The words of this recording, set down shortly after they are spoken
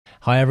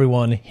Hi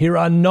everyone, here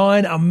are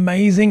 9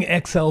 amazing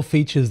Excel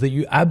features that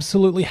you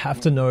absolutely have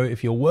to know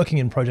if you're working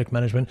in project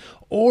management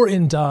or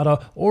in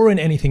data or in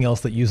anything else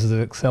that uses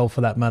Excel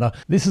for that matter.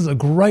 This is a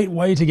great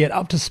way to get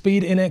up to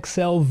speed in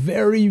Excel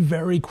very,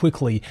 very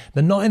quickly.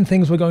 The 9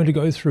 things we're going to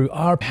go through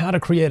are how to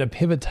create a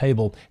pivot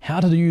table, how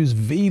to use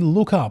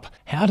VLookup,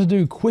 how to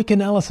do quick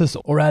analysis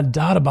or add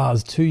data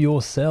bars to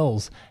your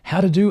cells,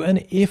 how to do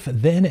an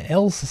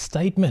if-then-else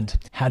statement,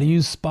 how to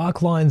use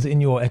spark lines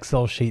in your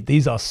Excel sheet.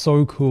 These are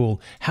so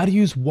cool. How to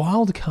use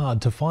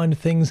Wildcard to find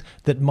things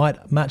that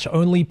might match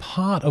only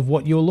part of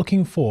what you're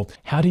looking for.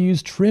 How to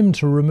use trim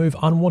to remove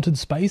unwanted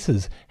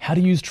spaces. How to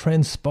use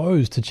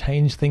Transpose to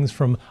change things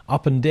from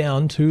up and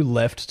down to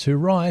left to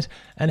right.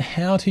 And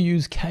how to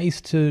use case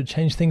to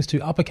change things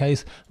to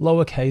uppercase,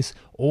 lowercase,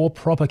 or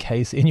proper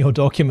case in your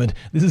document.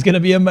 This is going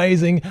to be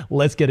amazing.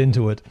 Let's get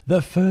into it.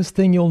 The first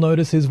thing you'll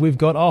notice is we've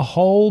got a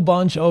whole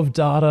bunch of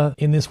data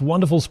in this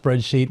wonderful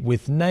spreadsheet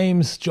with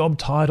names, job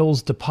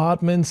titles,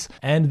 departments,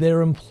 and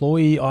their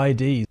employee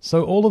IDs.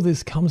 So all of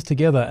this comes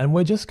together and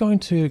we're just going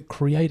to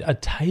create a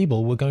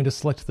table. We're going to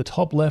select the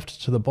top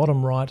left to the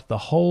bottom right, the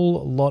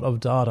whole lot of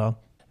data,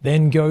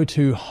 then go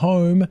to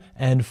Home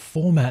and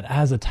Format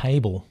as a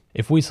Table.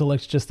 If we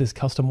select just this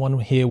custom one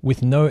here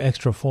with no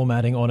extra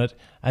formatting on it,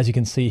 as you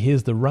can see,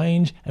 here's the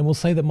range, and we'll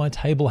say that my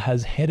table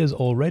has headers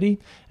already.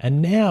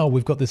 And now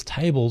we've got this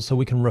table so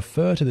we can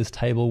refer to this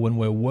table when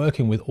we're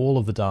working with all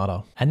of the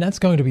data. And that's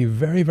going to be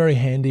very, very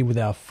handy with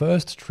our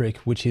first trick,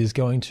 which is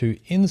going to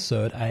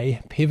insert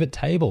a pivot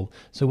table.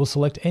 So we'll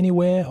select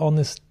anywhere on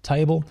this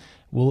table,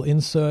 we'll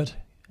insert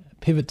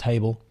pivot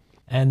table.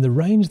 And the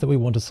range that we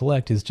want to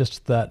select is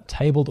just that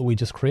table that we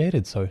just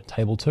created, so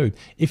table 2.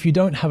 If you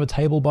don't have a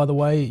table, by the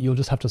way, you'll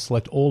just have to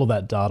select all of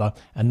that data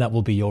and that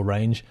will be your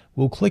range.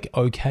 We'll click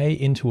OK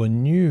into a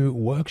new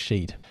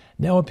worksheet.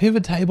 Now a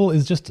pivot table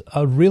is just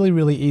a really,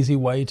 really easy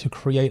way to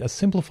create a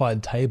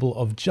simplified table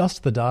of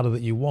just the data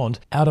that you want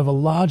out of a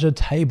larger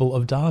table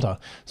of data.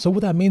 So what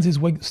that means is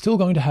we're still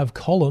going to have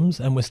columns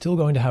and we're still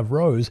going to have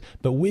rows,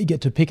 but we get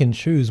to pick and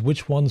choose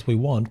which ones we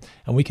want,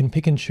 and we can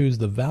pick and choose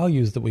the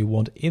values that we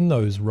want in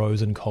those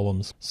rows and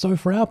columns. So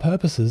for our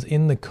purposes,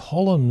 in the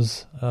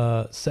columns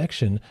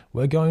section,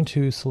 we're going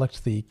to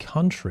select the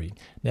country.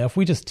 Now if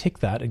we just tick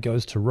that, it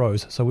goes to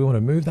rows. So we want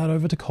to move that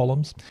over to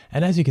columns.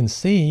 And as you can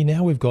see,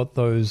 now we've got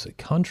those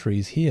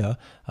countries here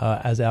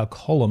as our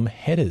column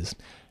headers.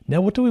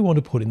 Now what do we want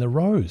to put in the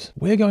rows?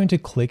 We're going to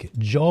click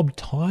job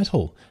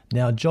title.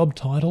 Now job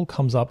title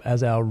comes up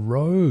as our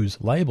rows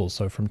label.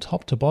 So from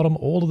top to bottom,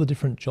 all of the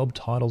different job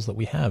titles that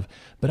we have.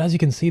 But as you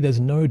can see, there's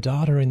no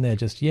data in there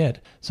just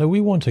yet. So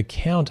we want to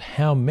count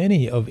how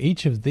many of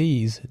each of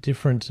these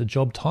different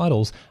job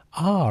titles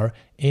are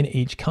in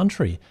each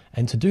country.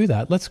 And to do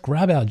that, let's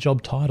grab our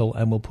job title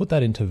and we'll put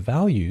that into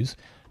values.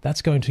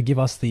 That's going to give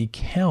us the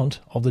count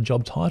of the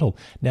job title.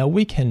 Now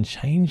we can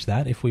change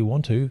that if we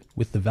want to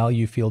with the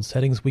value field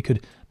settings. We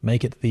could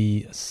make it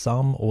the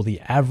sum or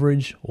the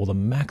average or the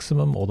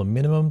maximum or the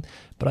minimum,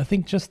 but I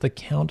think just the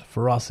count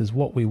for us is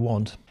what we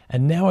want.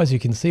 And now as you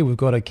can see, we've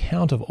got a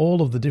count of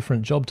all of the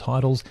different job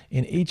titles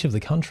in each of the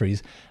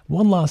countries.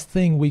 One last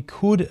thing, we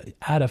could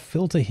add a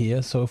filter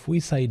here. So if we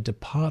say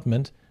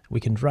department, we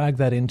can drag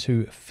that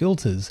into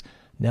filters.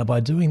 Now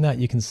by doing that,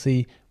 you can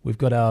see we've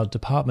got our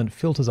department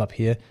filters up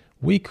here.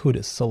 We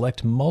could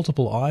select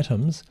multiple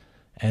items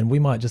and we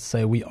might just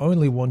say we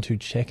only want to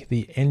check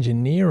the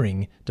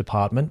engineering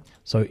department.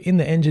 So in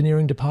the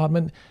engineering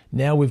department,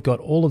 now we've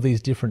got all of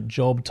these different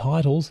job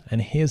titles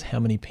and here's how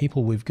many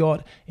people we've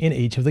got in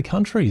each of the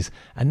countries.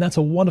 And that's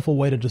a wonderful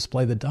way to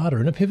display the data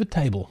in a pivot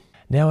table.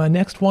 Now our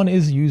next one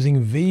is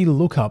using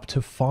VLookup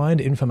to find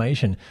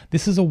information.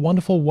 This is a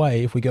wonderful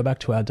way, if we go back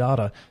to our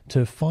data,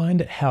 to find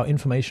how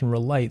information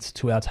relates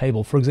to our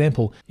table. For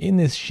example, in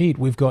this sheet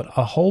we've got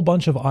a whole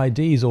bunch of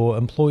IDs or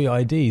employee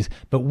IDs,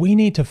 but we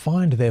need to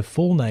find their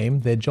full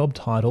name, their job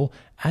title,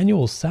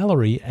 annual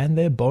salary, and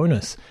their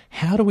bonus.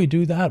 How do we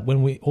do that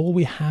when all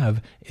we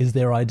have is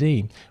their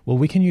ID? Well,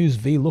 we can use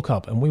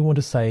VLookup and we want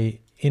to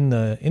say in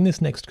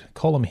this next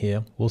column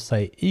here, we'll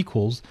say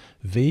equals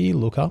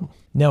VLookup.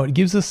 Now it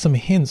gives us some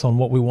hints on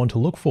what we want to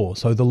look for.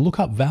 So the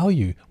lookup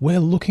value,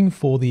 we're looking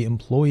for the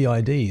employee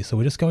ID. So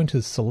we're just going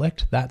to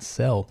select that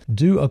cell,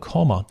 do a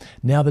comma.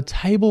 Now the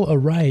table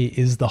array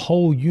is the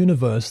whole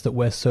universe that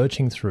we're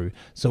searching through.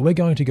 So we're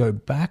going to go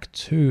back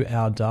to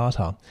our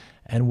data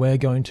and we're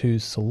going to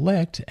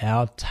select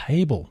our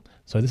table.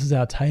 So this is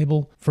our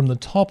table from the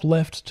top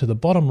left to the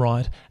bottom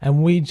right,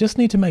 and we just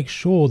need to make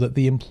sure that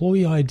the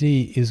employee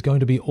ID is going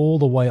to be all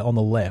the way on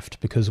the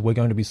left because we're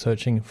going to be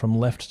searching from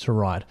left to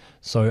right.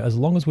 So as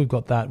long as we've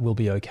got that, we'll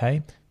be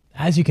okay.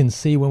 As you can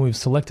see, when we've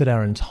selected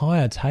our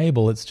entire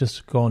table, it's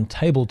just gone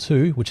table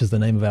 2, which is the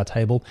name of our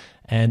table,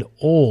 and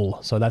all.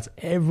 So that's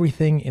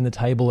everything in the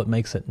table. It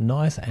makes it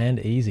nice and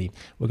easy.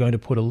 We're going to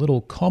put a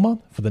little comma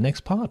for the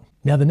next part.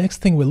 Now the next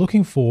thing we're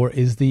looking for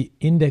is the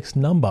index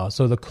number,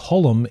 so the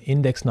column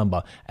index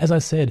number. As I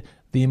said,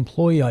 the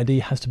employee ID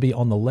has to be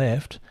on the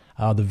left,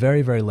 the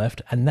very, very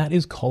left, and that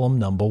is column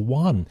number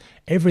 1.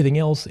 Everything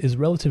else is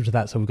relative to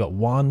that. So we've got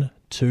 1,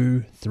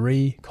 2,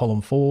 3,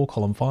 column 4,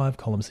 column 5,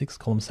 column 6,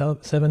 column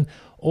 7,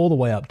 all the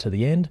way up to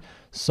the end.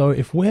 So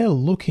if we're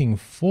looking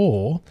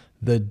for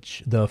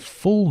the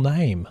full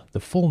name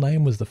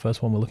was the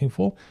first one we're looking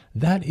for,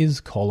 that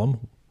is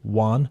column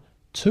 1,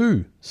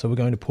 2. So we're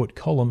going to put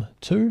column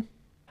 2.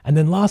 And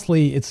then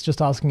lastly, it's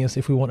just asking us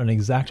if we want an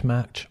exact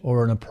match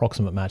or an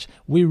approximate match.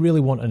 We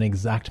really want an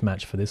exact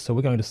match for this. So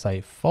we're going to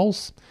say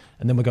false,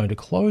 and then we're going to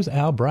close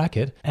our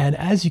bracket. And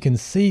as you can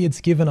see,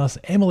 it's given us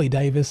Emily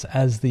Davis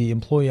as the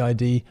employee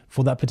ID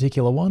for that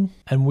particular one.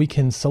 And we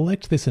can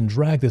select this and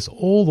drag this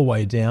all the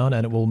way down,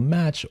 and it will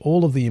match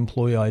all of the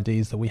employee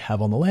IDs that we have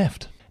on the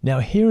left. Now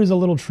here is a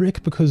little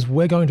trick, because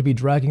we're going to be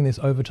dragging this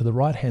over to the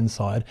right-hand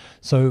side.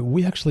 So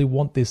we actually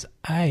want this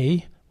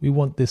we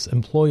want this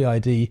employee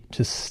ID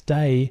to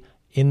stay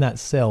in that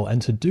cell.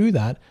 And to do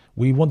that,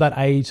 we want that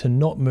A to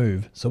not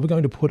move. So we're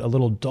going to put a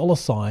little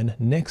 $sign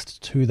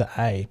next to the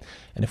A.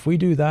 And if we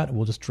do that,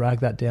 we'll just drag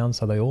that down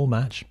so they all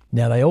match.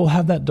 Now they all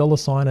have that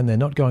 $sign and they're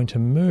not going to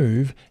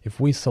move. If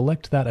we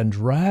select that and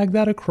drag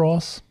that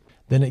across,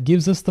 then it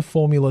gives us the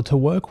formula to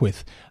work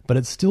with. But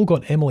it's still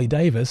got Emily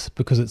Davis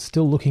because it's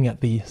still looking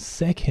at the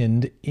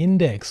second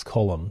index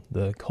column,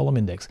 the column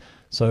index.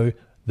 So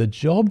the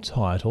job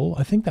title,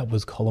 I think that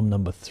was column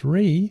number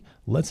 3.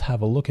 Let's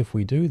have a look if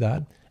we do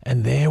that.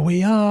 And there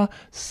we are,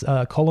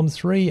 column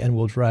 3, and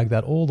we'll drag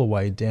that all the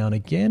way down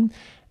again.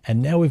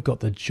 And now we've got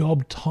the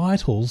job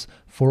titles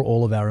for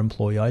all of our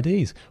employee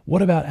IDs.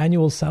 What about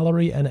annual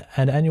salary and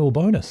annual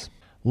bonus?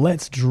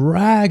 Let's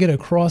drag it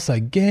across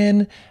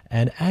again,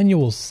 and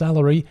annual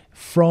salary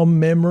from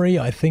memory,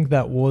 I think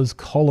that was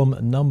column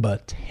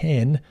number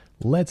 10.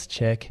 Let's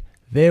check.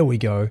 There we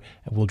go.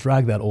 And we'll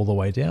drag that all the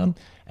way down.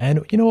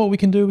 And you know what we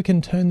can do? We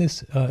can turn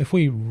this, if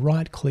we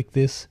right click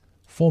this,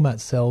 format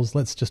cells,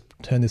 let's just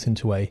turn this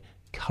into a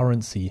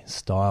currency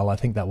style. I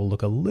think that will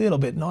look a little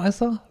bit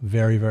nicer.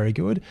 Very, very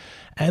good.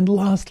 And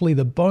lastly,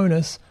 the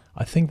bonus,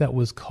 I think that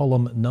was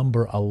column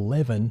number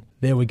 11.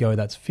 There we go.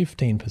 That's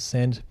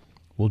 15%.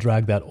 We'll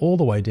drag that all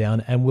the way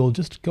down, and we'll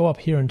just go up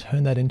here and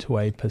turn that into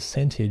a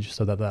percentage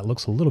so that that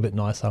looks a little bit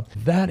nicer.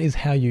 That is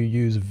how you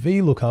use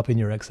VLookup in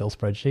your Excel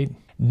spreadsheet.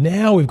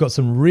 Now we've got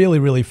some really,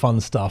 really fun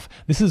stuff.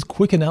 This is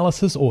quick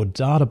analysis or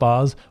data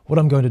bars. What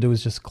I'm going to do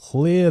is just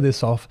clear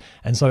this off.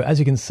 And so as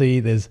you can see,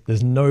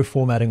 there's no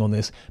formatting on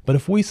this. But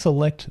if we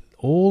select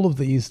all of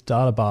these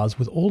data bars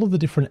with all of the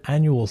different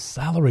annual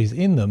salaries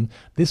in them,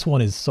 this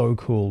one is so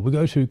cool. We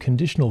go to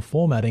conditional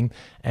formatting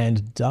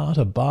and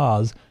data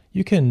bars.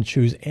 You can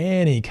choose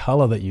any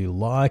color that you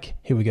like.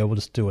 Here we go, we'll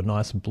just do a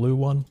nice blue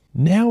one.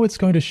 Now it's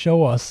going to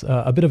show us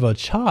a bit of a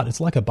chart.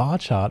 It's like a bar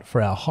chart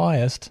for our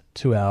highest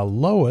to our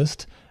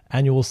lowest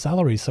annual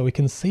salary, so we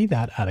can see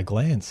that at a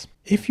glance.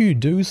 If you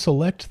do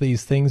select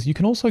these things, you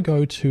can also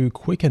go to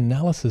quick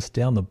analysis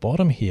down the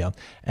bottom here.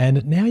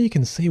 And now you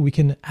can see we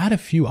can add a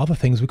few other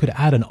things. We could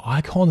add an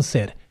icon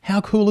set. How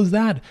cool is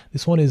that?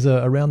 This one is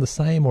around the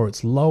same, or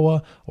it's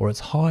lower, or it's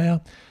higher.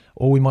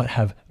 Or we might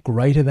have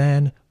greater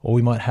than, or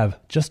we might have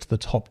just the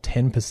top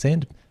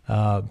 10%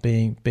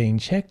 being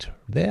checked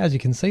there. As you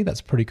can see,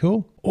 that's pretty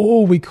cool.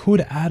 Or we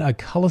could add a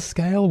color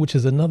scale, which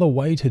is another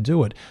way to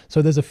do it.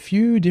 So there's a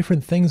few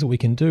different things that we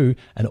can do,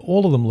 and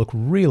all of them look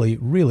really,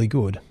 really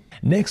good.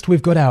 Next,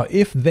 we've got our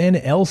if then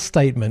else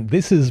statement.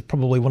 This is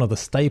probably one of the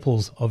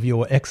staples of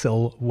your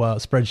Excel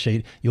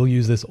spreadsheet. You'll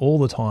use this all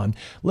the time.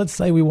 Let's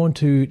say we want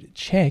to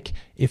check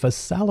if a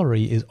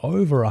salary is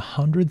over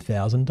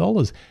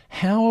 $100,000.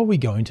 How are we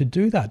going to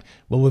do that?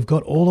 Well, we've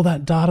got all of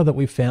that data that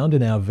we found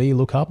in our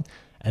VLookup,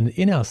 and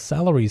in our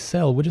salary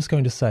cell, we're just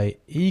going to say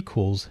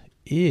equals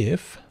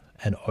if,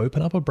 and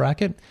open up a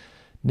bracket.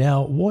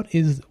 Now, what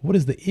is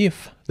the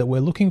if that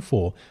we're looking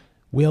for?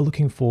 We are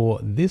looking for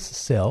this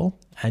cell,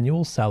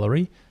 annual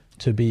salary,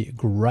 to be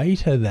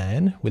greater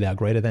than, with our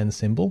greater than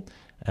symbol,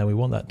 and we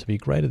want that to be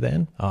greater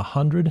than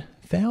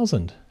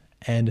 100,000.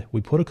 And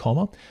we put a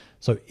comma.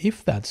 So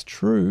if that's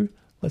true,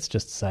 let's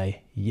just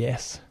say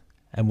yes.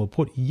 And we'll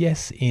put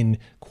yes in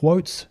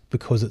quotes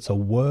because it's a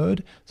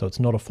word, so it's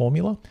not a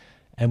formula.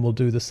 And we'll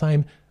do the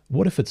same.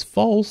 What if it's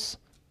false?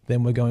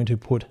 Then we're going to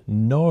put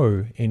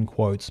no in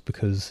quotes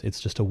because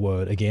it's just a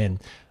word again.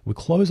 We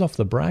close off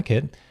the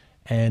bracket,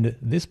 and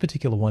this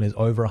particular one is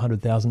over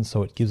 100,000,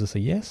 so it gives us a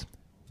yes.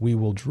 We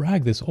will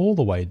drag this all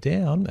the way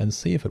down and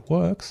see if it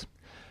works,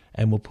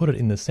 and we'll put it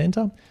in the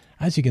center.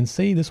 As you can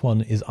see, this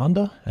one is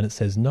under and it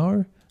says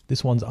no.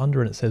 This one's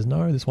under and it says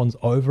no. This one's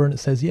over and it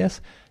says yes.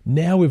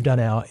 Now we've done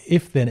our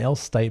if then else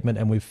statement,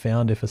 and we've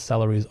found if a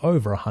salary is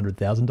over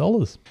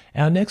 $100,000.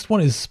 Our next one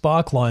is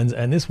spark lines,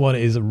 and this one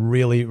is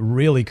really,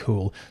 really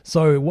cool.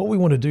 So what we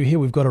want to do here,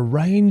 we've got a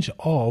range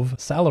of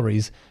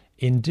salaries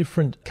in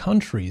different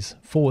countries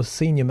for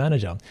senior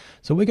manager.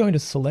 So we're going to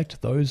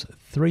select those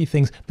 3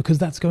 things because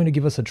that's going to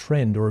give us a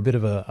trend or a bit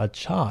of a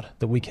chart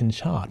that we can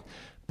chart.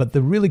 But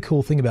the really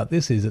cool thing about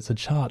this is it's a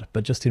chart,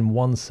 but just in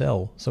one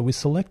cell. So we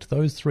select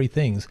those 3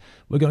 things.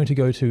 We're going to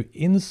go to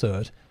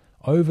Insert,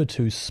 over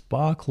to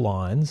Spark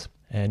Lines,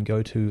 and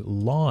go to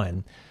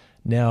Line.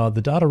 Now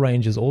the data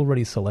range is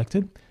already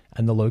selected,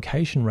 And the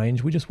location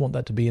range, we just want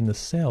that to be in the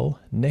cell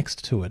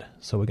next to it.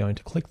 So we're going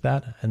to click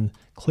that and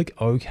click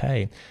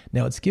OK.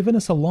 Now it's given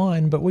us a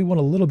line, but we want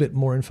a little bit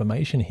more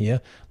information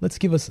here. Let's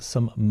give us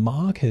some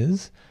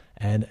markers,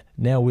 and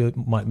now we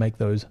might make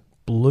those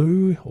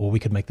blue, or we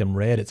could make them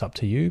red. It's up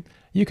to you.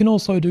 You can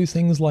also do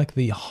things like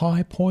the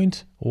high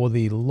point or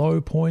the low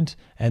point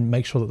and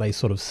make sure that they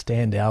sort of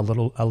stand out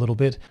a little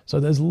bit. So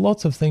there's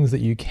lots of things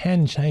that you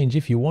can change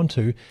if you want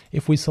to.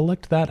 If we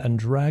select that and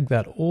drag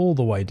that all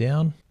the way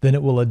down, then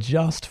it will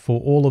adjust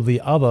for all of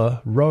the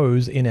other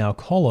rows in our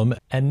column.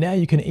 And now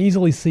you can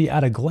easily see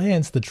at a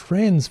glance the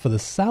trends for the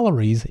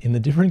salaries in the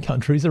different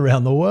countries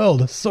around the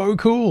world. So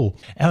cool.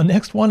 Our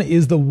next one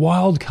is the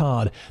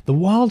wildcard. The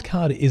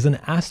wildcard is an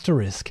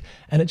asterisk,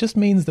 and it just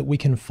means that we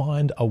can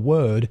find a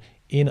word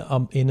in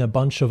a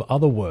bunch of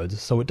other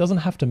words. So it doesn't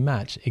have to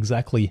match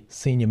exactly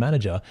senior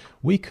manager.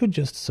 We could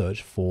just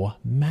search for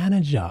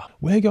manager.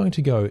 We're going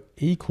to go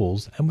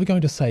equals, and we're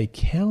going to say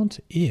count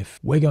if.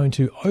 We're going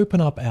to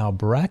open up our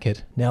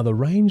bracket. Now the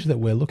range that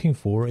we're looking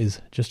for is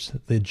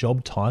just the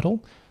job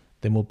title.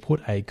 Then we'll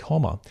put a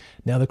comma.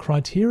 Now the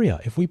criteria,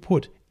 if we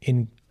put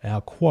in our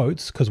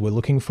quotes, because we're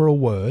looking for a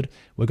word,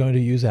 we're going to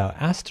use our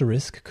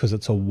asterisk because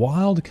it's a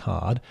wild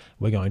card.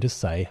 We're going to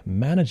say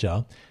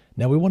manager.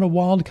 Now we want a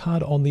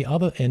wildcard on the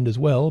other end as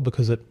well,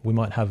 because we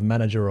might have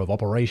manager of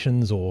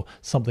operations or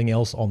something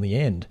else on the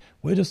end.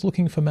 We're just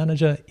looking for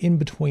manager in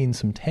between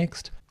some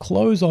text.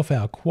 Close off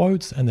our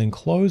quotes and then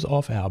close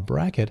off our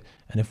bracket.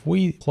 And if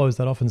we close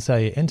that off and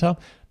say enter,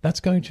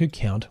 that's going to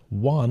count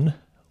one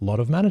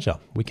lot of manager.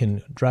 We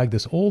can drag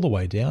this all the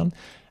way down.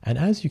 And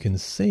as you can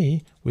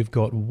see, we've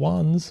got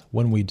ones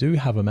when we do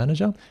have a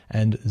manager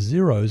and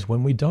zeros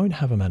when we don't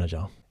have a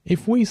manager.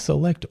 If we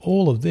select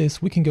all of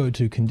this, we can go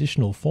to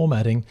conditional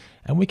formatting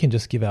and we can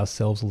just give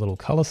ourselves a little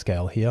color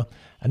scale here,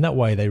 and that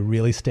way they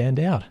really stand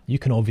out. You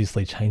can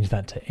obviously change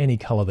that to any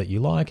color that you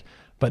like,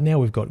 but now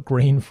we've got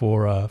green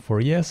for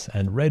yes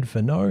and red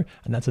for no,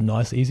 and that's a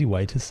nice easy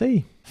way to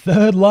see.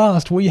 Third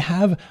last, we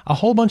have a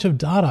whole bunch of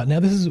data. Now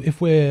this is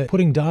if we're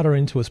putting data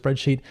into a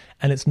spreadsheet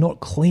and it's not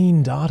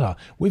clean data.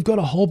 We've got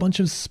a whole bunch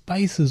of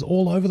spaces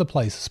all over the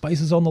place.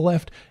 Spaces on the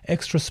left,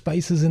 extra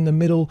spaces in the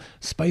middle,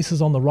 spaces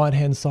on the right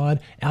hand side.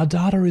 Our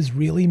data is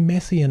really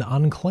messy and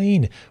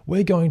unclean.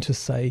 We're going to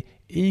say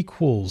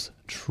equals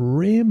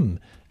trim.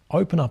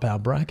 Open up our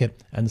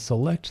bracket and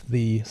select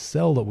the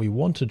cell that we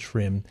want to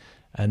trim,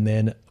 and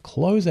then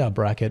close our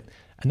bracket,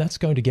 and that's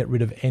going to get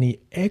rid of any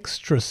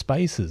extra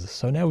spaces.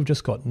 So now we've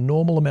just got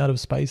normal amount of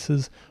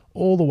spaces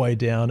all the way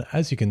down.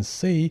 As you can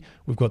see,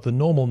 we've got the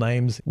normal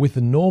names with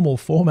the normal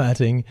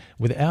formatting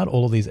without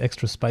all of these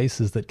extra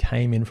spaces that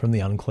came in from the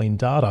unclean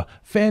data.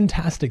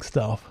 Fantastic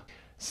stuff.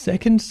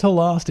 Second to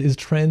last is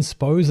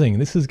transposing.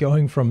 This is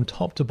going from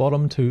top to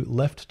bottom to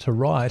left to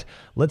right.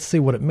 Let's see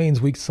what it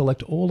means. We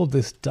select all of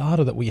this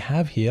data that we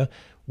have here.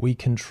 We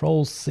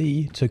Control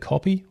C to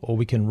copy, or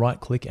we can right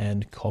click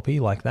and copy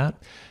like that.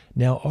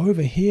 Now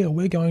over here,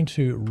 we're going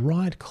to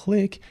right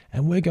click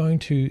and we're going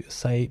to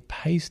say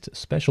paste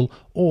special,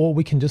 or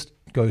we can just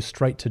go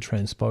straight to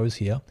transpose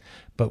here,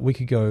 but we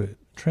could go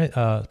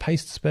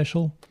paste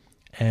special,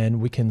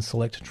 and we can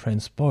select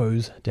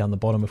transpose down the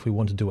bottom if we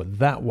want to do it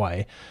that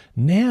way.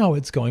 Now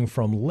it's going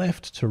from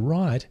left to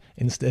right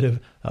instead of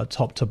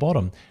top to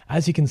bottom.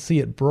 As you can see,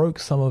 it broke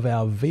some of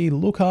our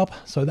VLookup,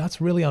 so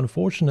that's really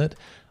unfortunate.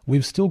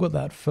 We've still got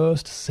that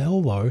first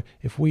cell though.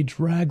 If we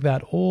drag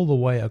that all the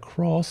way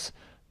across,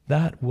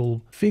 that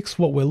will fix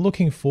what we're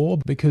looking for,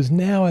 because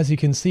now, as you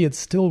can see, it's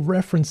still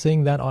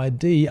referencing that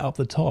ID up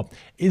the top.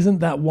 Isn't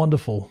that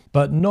wonderful?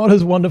 But not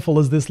as wonderful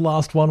as this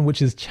last one,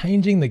 which is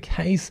changing the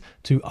case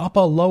to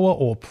upper, lower,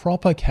 or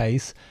proper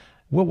case.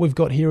 What we've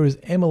got here is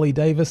Emily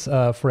Davis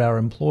for our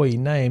employee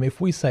name.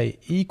 If we say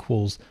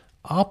equals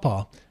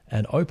upper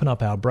and open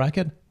up our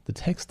bracket, the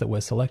text that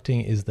we're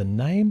selecting is the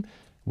name.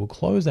 We'll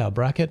close our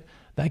bracket.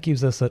 That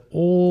gives us it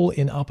all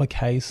in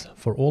uppercase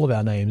for all of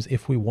our names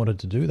if we wanted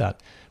to do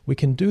that. We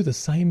can do the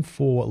same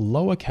for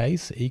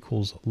lowercase,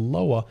 equals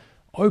lower,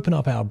 open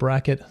up our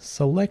bracket,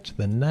 select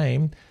the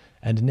name,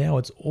 and now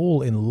it's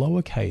all in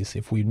lowercase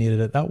if we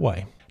needed it that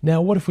way.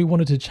 Now, what if we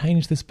wanted to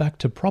change this back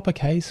to proper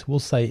case? We'll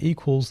say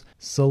equals,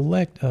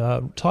 select,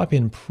 type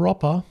in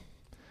proper,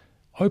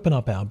 open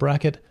up our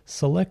bracket,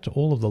 select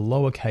all of the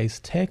lowercase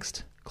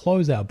text,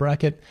 close our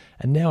bracket,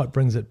 and now it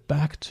brings it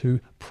back to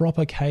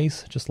proper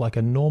case, just like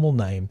a normal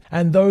name.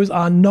 And those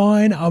are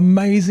 9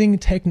 amazing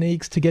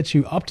techniques to get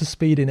you up to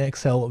speed in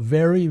Excel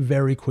very,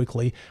 very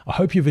quickly. I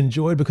hope you've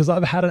enjoyed, because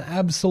I've had an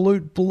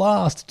absolute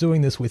blast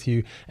doing this with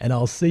you, and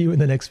I'll see you in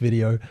the next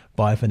video.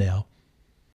 Bye for now.